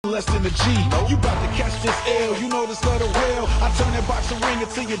less than a G. You bout to catch this L, you know this letter well. I turn that boxing ring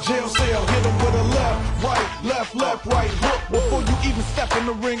into your jail cell. Hit him with a left, right hook. Before you even step in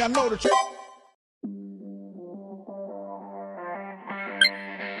the ring, I know the trick.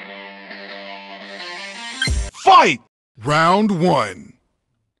 Fight! Round 1.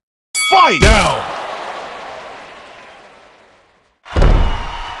 Fight! Down.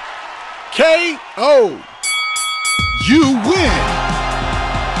 KO! You win.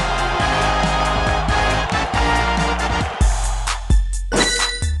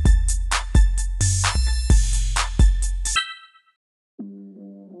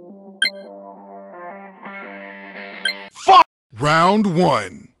 Fight! Round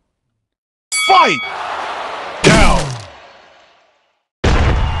 1. Fight! Down.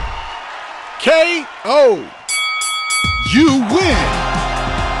 KO! You win.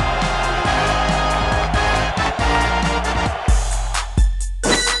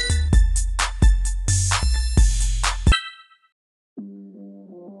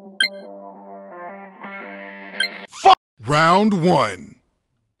 Fight! Round 1.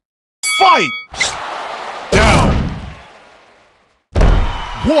 Fight! Down.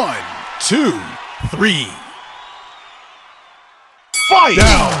 1, 2, 3. Fight!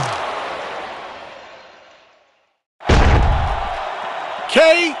 Down.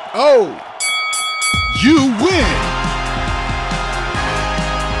 KO! You win.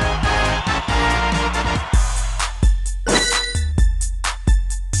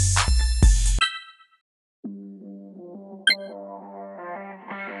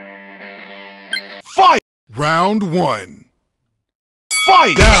 Fight! Round 1.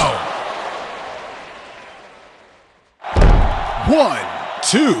 Fight! Down. 1,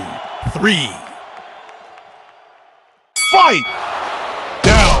 2, 3. Fight!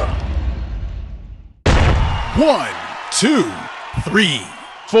 Down. 1, 2, 3.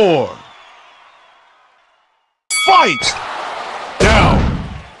 4. Fight! Down.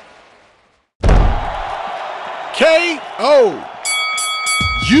 KO!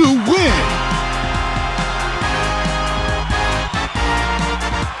 You win.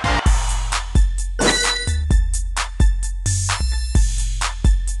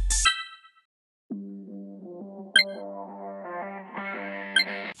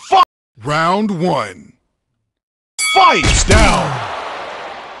 Fight! Round 1. Fight! Down.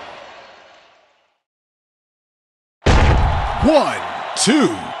 1,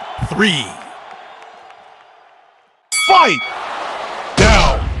 2, 3. Fight!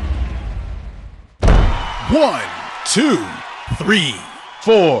 Down. 1, 2, 3.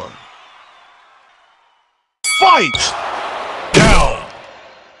 4. Fight! Down.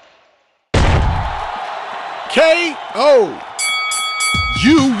 KO!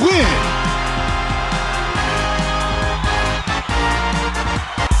 You win.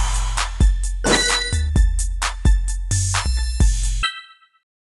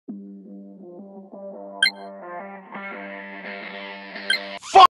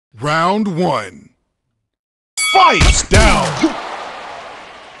 Fight! Round 1. Fight! Down.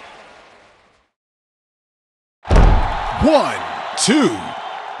 1, 2.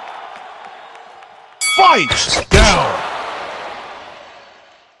 Fight! Down.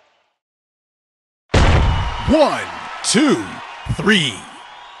 1, 2, 3.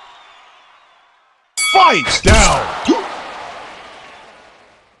 Fight! Down.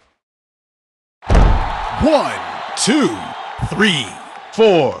 1, 2, 3.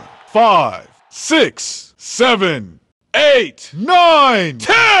 4, 5, 6, 7, 8, 9,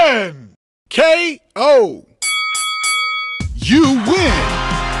 10! KO! You win.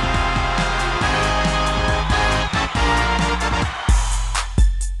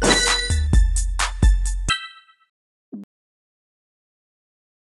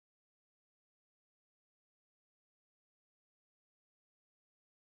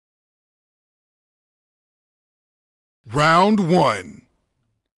 Round 1.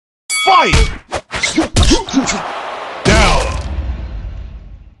 Fight! Down.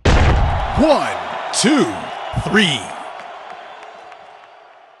 1, 2, 3.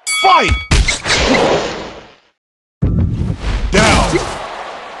 Fight! Down.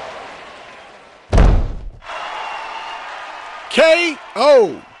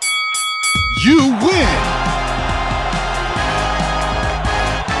 KO! You win.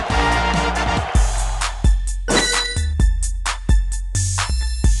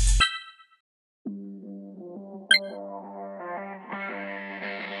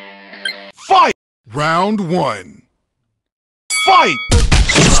 Fight! Round 1. Fight!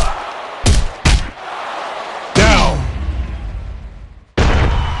 Down.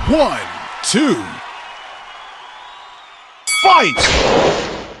 1, 2. Fight!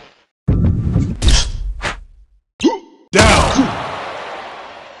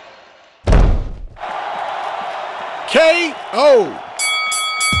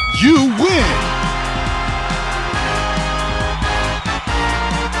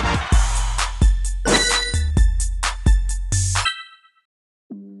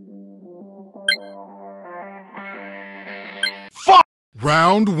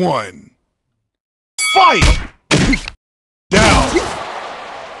 Round one. Fight! Down.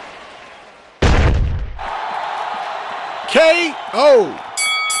 KO!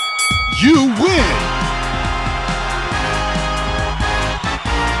 You win.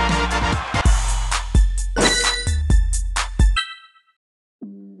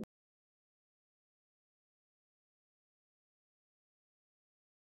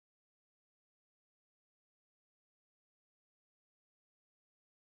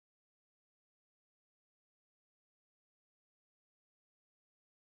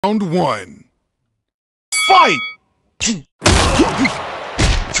 Round one. Fight!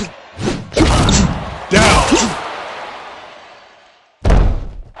 Down.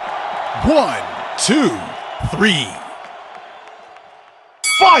 1, 2, 3.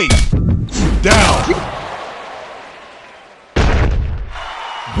 Fight! Down.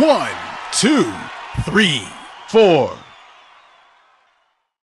 1, 2, 3, 4.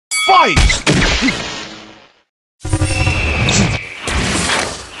 Fight!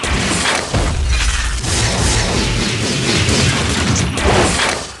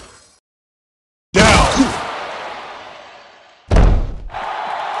 Down.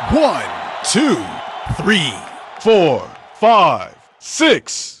 1, 2, 3, 4, 5,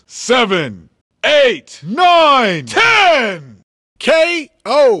 6, 7, 8, 9, 10.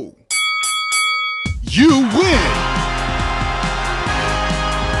 KO! You win.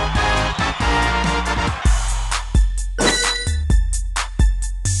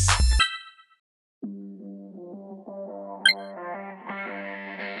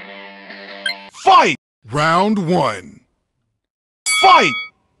 Fight! Round one. Fight!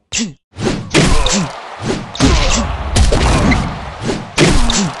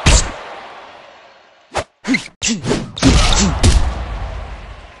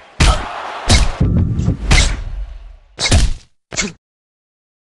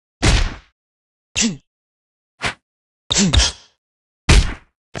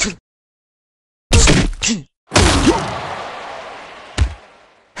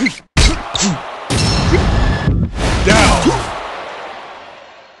 Down.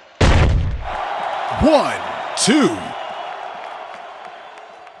 1, 2.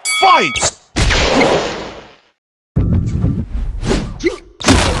 Fight!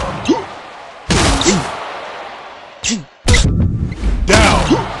 Down.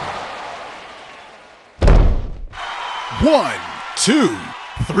 1, 2,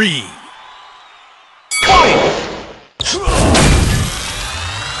 3. Fight!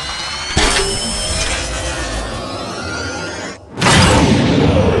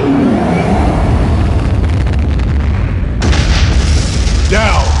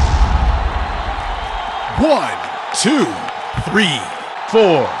 Down. 1, 2, 3,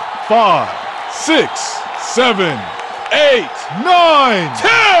 4, 5, 6, 7, 8, 9,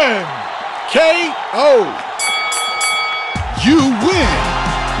 10. KO! You win.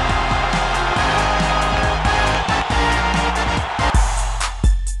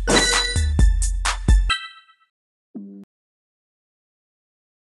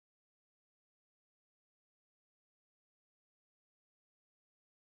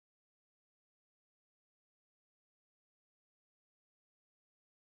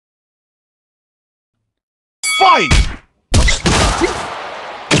 Fight!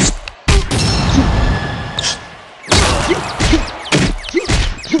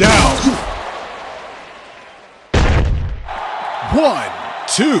 Down. 1,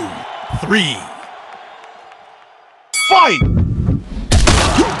 2, 3. Fight!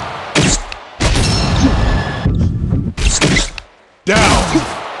 Down.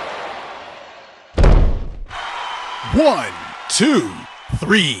 1, 2,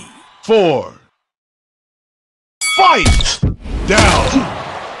 3, 4. Fight! Down.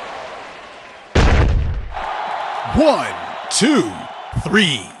 1, 2,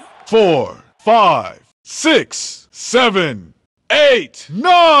 3, 4, 5, 6, 7, 8,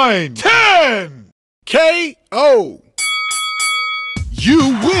 9, 10. KO! You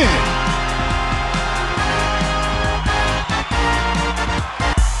win.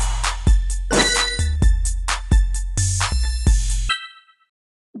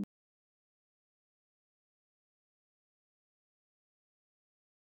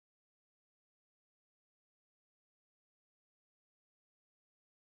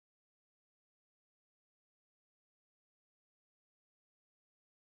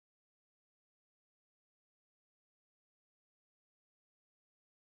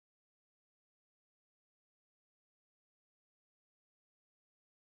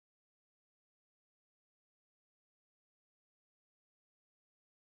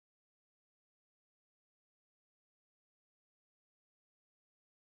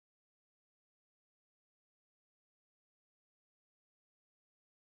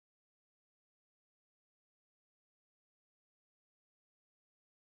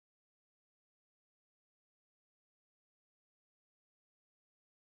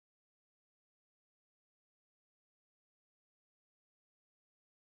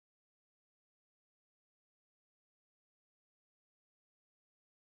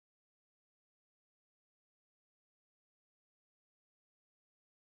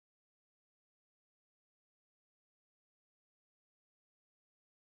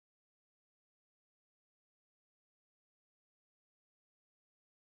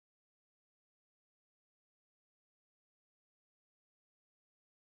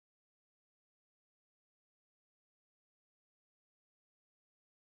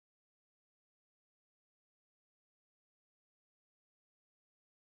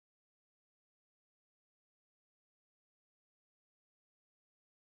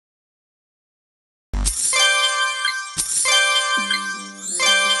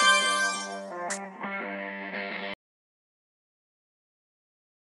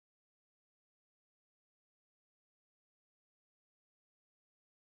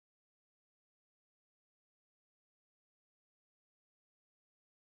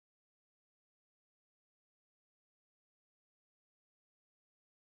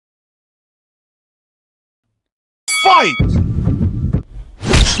 Fight!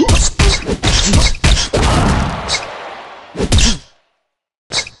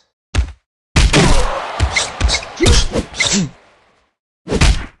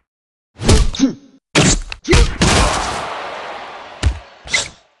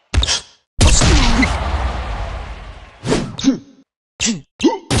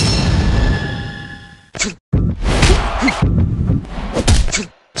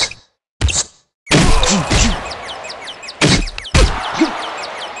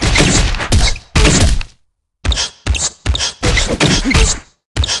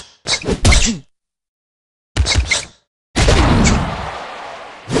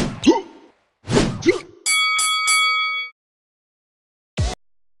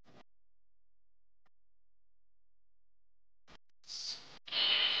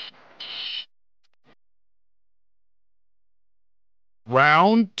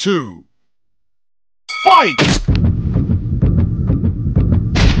 Round 2. Fight!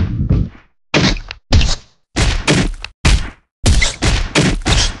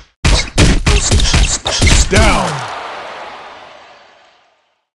 Down.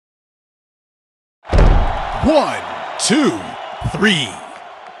 1, 2, 3.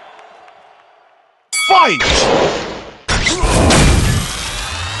 Fight!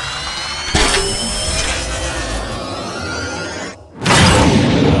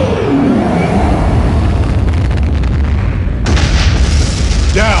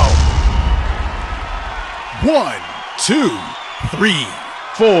 Down. 1, 2, 3,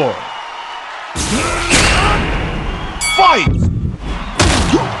 4. Fight!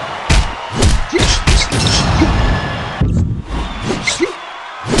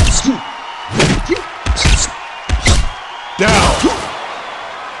 Down.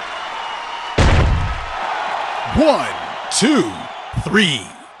 1, 2, 3,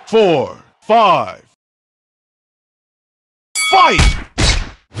 4, 5. Fight!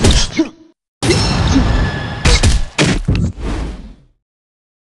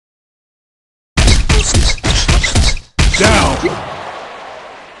 Down.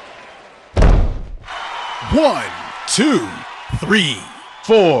 1, 2, 3,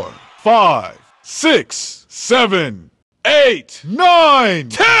 4, 5, 6, 7, 8, 9,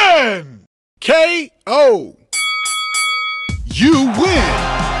 10. KO. You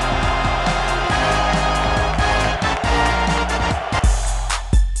win.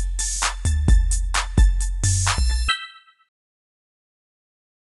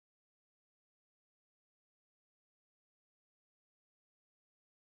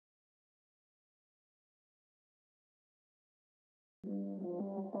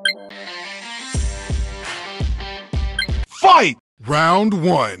 Fight! Round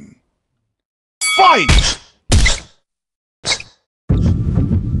 1. Fight!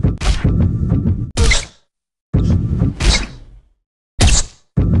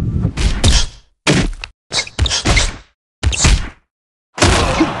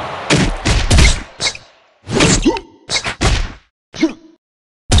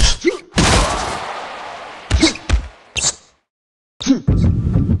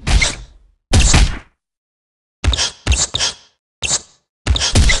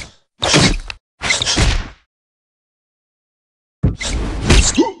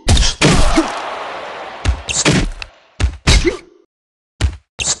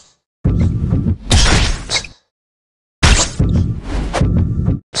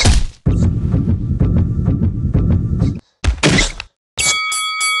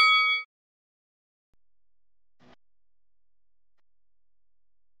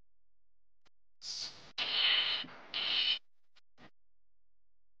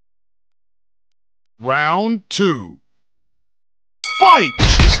 Round 2. Fight!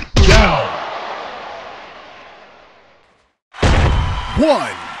 Down.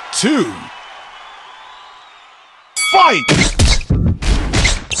 1, 2. Fight!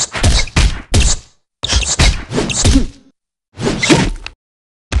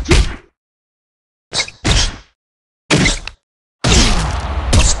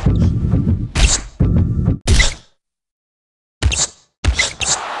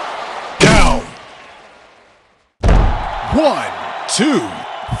 Down. 1, 2,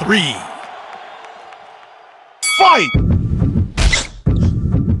 3. Fight!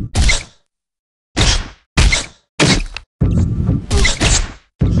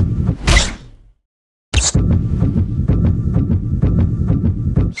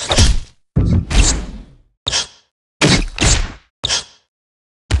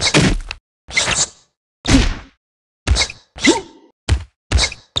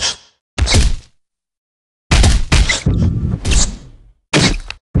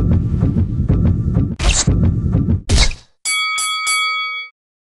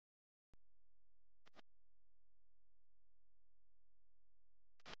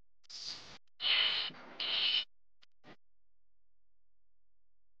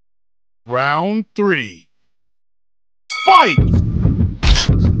 Round 3. Fight!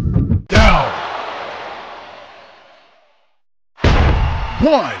 Down.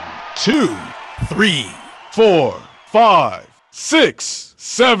 1, 2, 3, 4, 5, 6,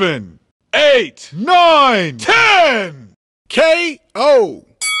 7, 8, 9, 10! KO!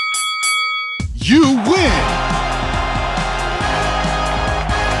 You win!